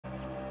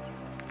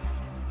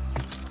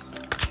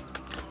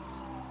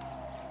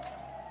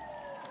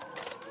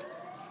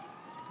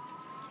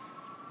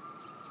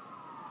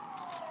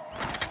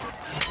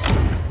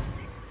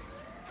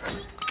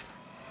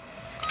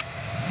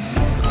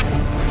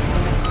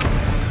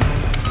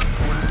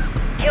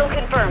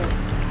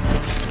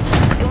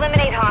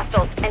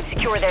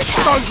secure their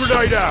Stun town.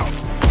 grenade out!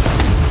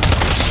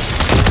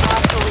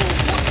 Lost the lead.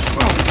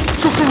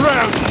 Took a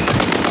round!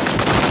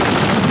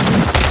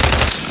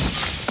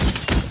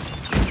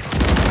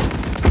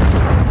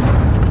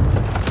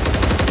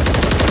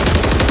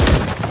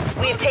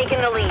 We've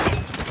taken the lead.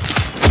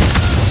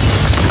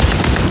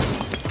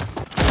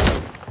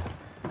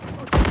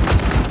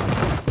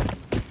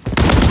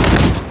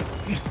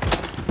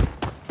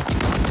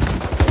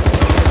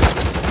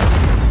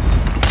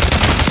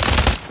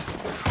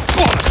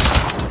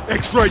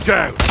 X-ray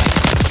down!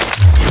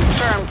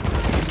 Confirmed.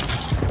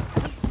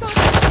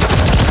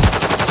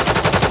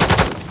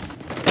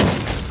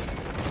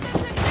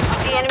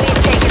 The enemy is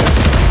taken.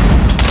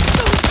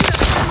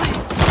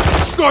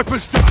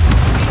 Sniper's down!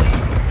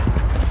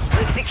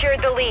 We've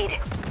secured the lead.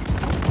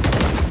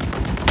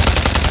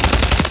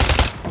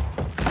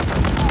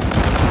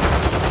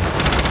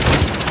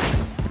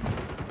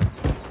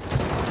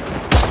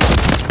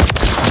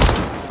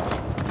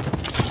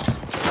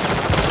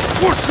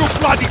 What's your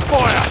bloody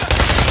fire?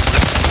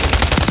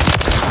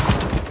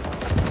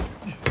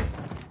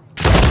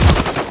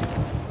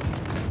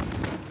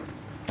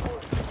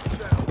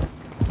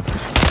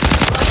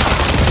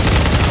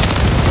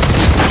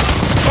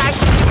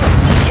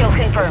 Kill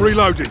confirmed.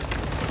 Reloading.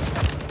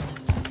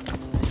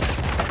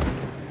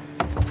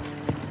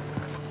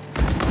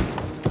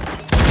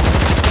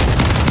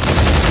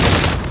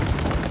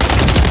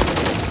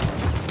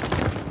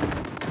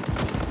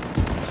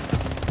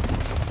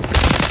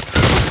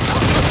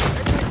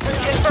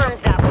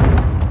 Confirmed that one.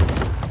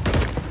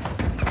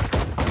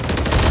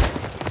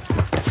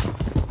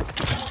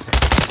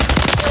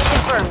 Kill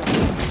confirmed.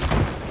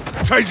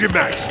 Changing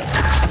max.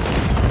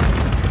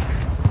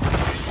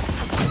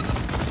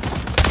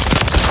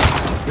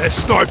 Their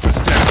sniper's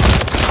down.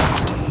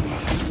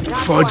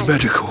 Find one.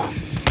 medical.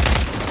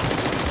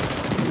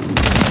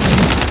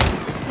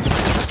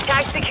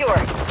 Tag secure.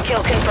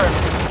 Kill confirmed.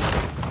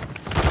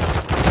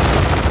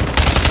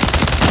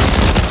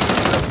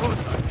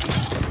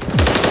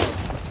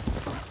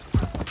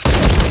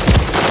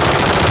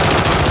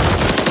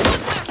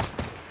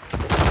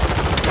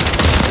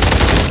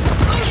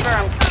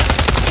 Confirmed.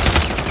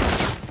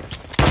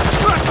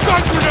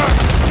 Stun grenade!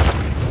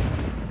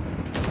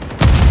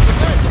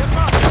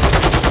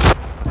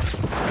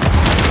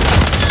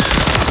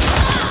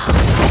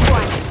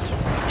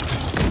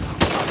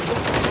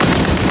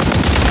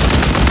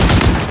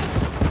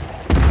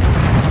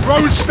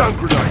 Throwing stun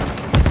grenade!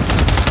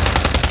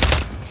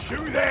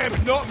 Shoot them,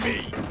 not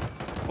me!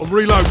 I'm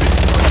reloading.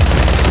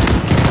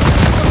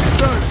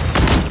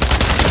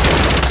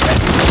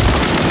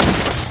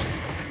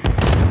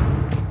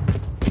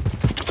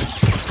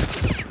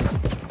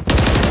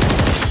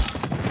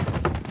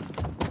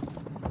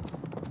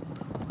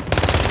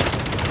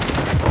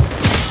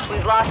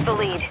 We've lost the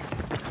lead.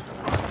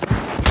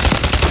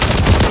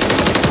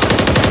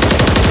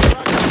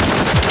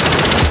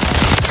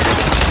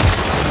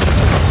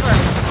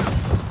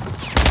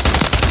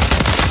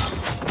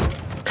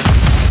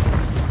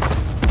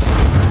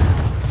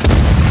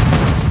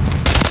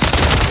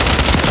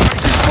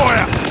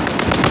 Fire!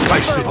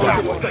 Wasted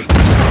that one.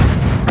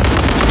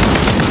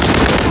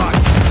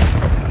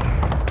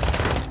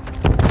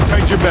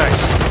 Changing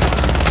mags.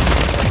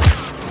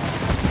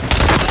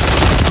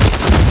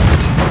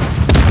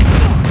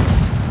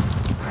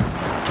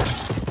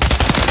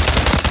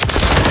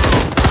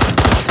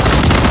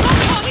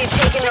 We've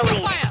taken the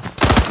lead.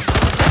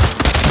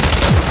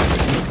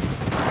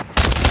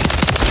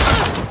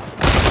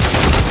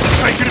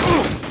 Taking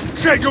it!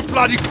 Check your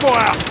bloody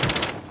fire!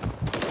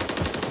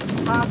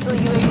 Hostile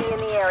UAV in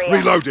the area.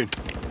 Reloading.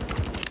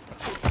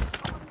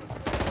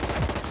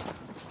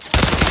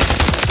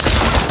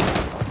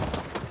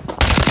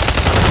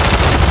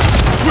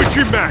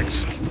 Switching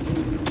mags.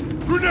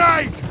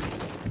 Grenade!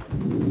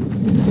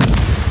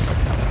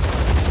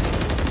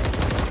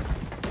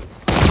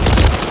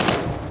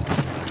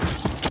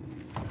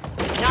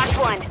 Knocked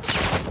one.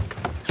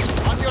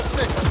 On your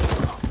six.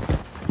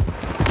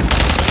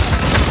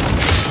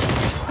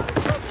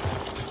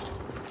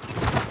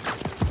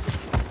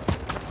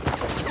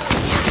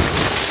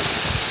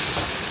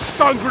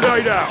 Stun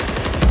grenade out!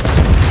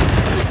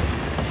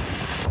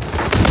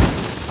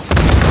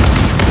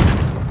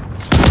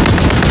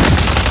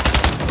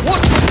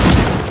 What?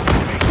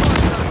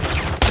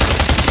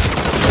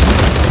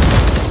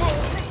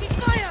 Taking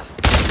fire!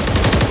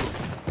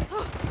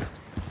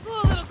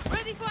 Oh, look,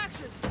 ready for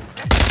action!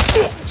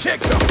 Check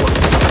that one!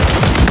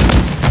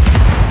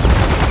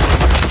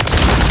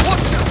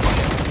 Watch out!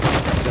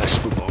 That's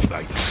for my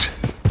mates.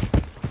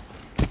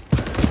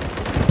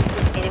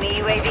 Enemy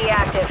UAV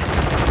active.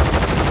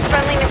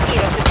 Friendly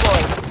mosquito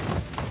deployed.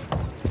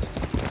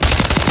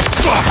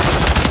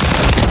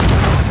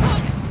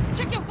 Target,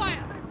 check your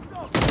fire!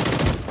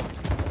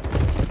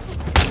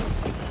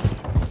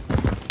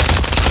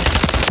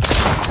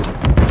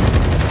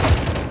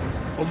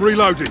 I'm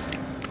reloading.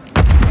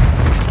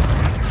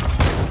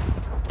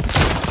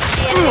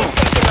 The enemy's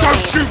taken the Don't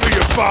lead. shoot me,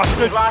 you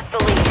bastard! We've lost the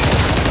lead.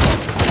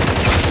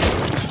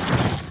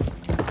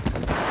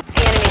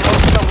 The enemy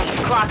holds the lead.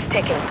 Clock's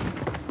ticking.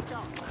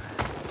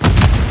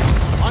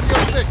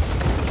 6.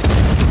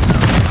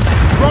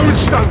 Throwing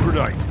stun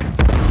grenade.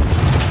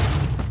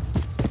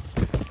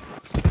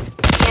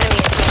 Enemy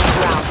is swinging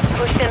around.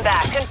 Push them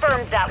back.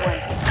 Confirmed that one.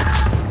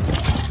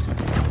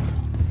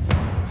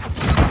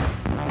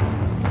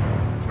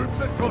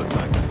 Troops at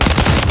contact.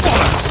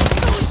 Bollocks!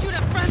 Don't shoot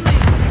at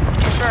friendlies!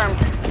 Confirmed.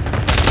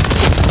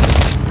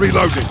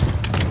 Reloading.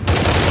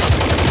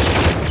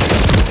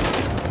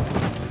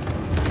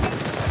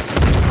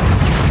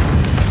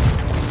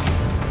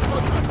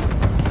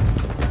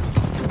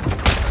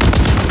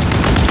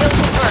 Kill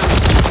confirmed.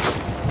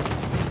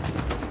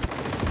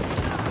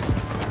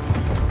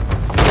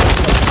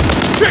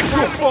 Check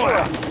your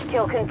fire!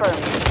 Kill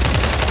confirmed.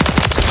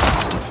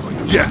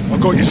 Yeah, I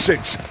got you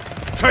 6.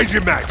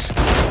 Changing mags.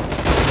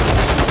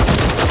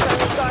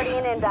 Friendly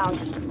Guardian inbound.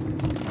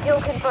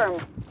 Kill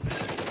confirmed.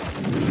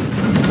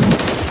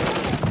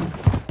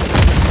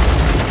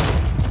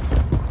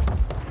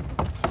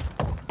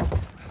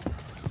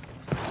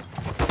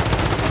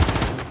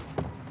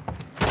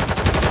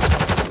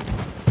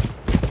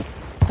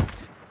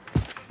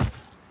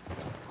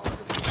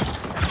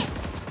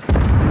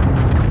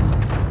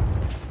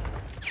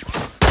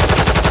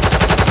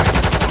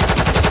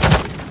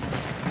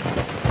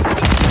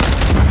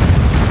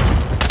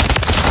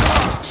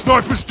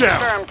 Snipers down.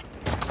 Confirmed.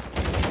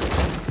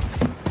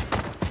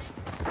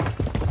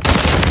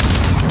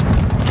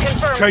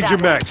 Confirmed. Changing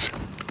that mags.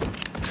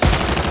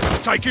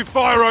 Taking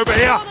fire over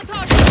here. On the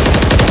target!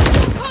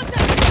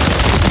 Contact!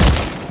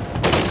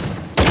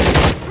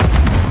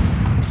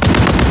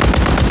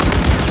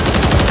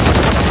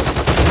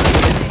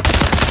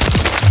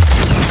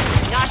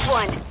 one. Knocked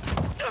one.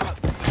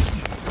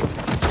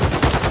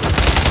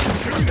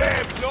 Shoot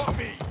them, not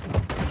me.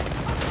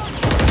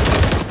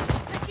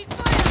 Taking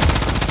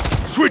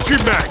fire!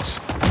 Switching mags.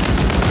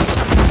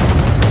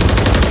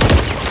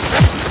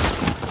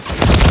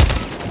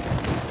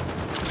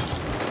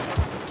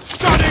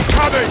 Stun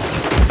incoming.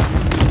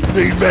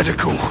 Need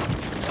medical.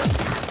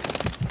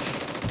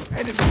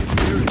 Enemy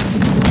near.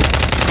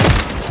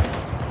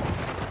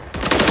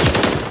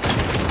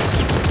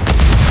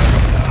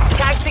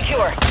 Tag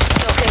secure.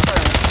 Kill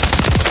confirmed.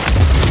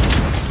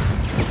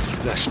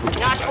 That's for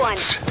Knocked one.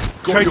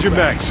 Changing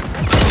mags.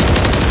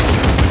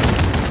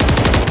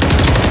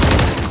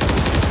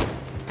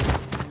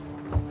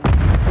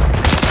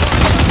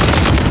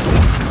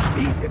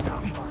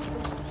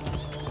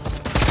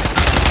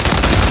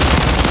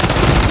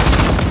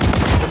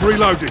 I'm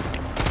reloading.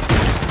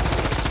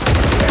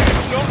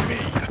 Not me.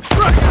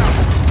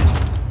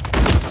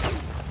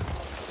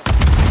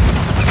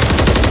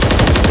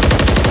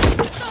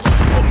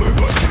 I'll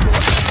move on.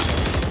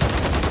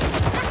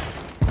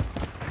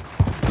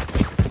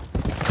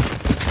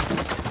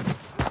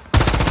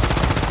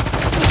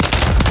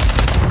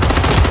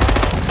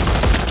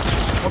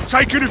 I'm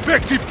taking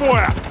effective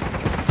fire.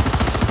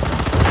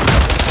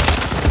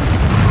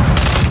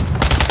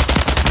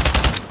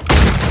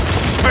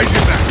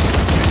 Changing mags.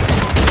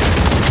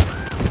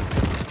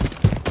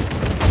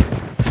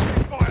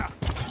 Fire.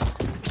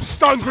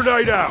 Stun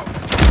grenade out.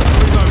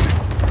 Reloading.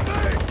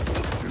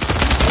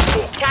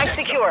 Tag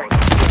secure.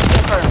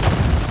 Confirmed.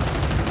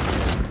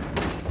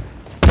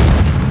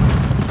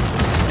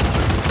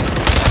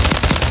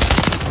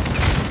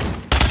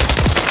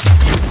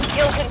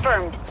 Kill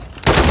confirmed.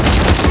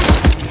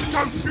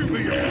 Don't shoot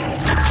me.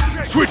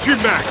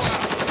 Switching mags.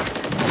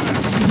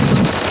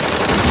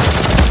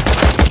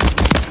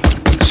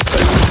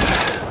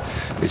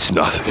 It's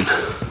nothing.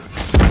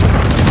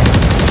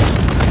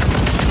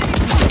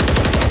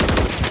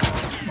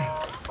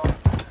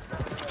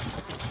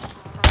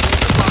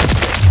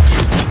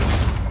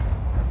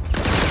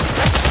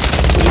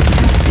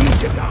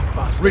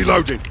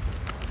 Reloading.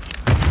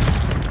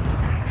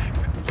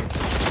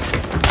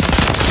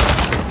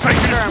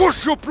 Taking it.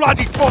 What's your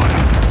bloody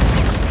fire?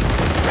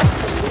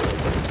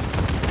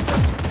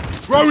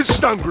 Throwing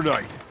stun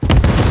grenade.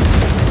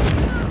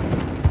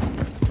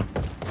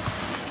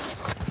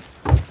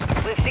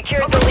 We've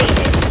secured the lead.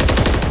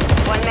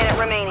 1 minute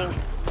remaining.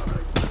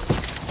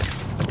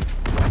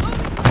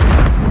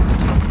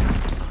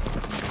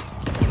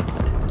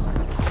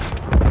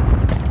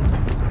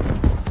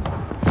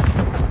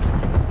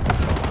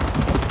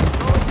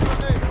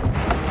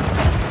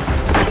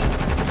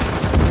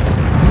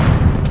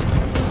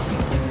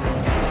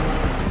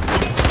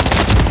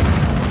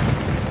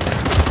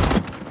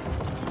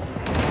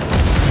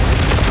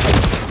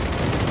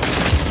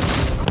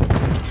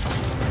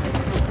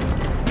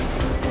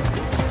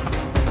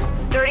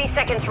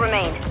 Seconds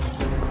remain.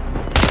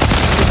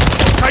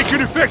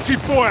 Taking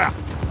effective fire.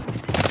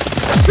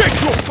 Check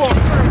your fire.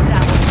 Confirmed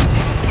that one.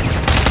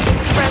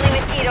 Friendly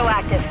mosquito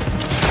active.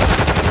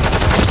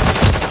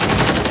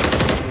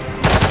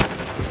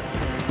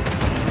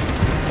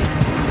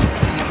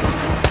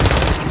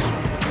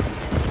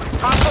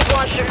 Hostile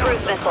launched a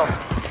cruise missile.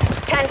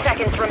 10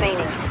 seconds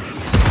remaining.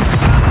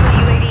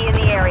 UAV in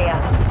the area.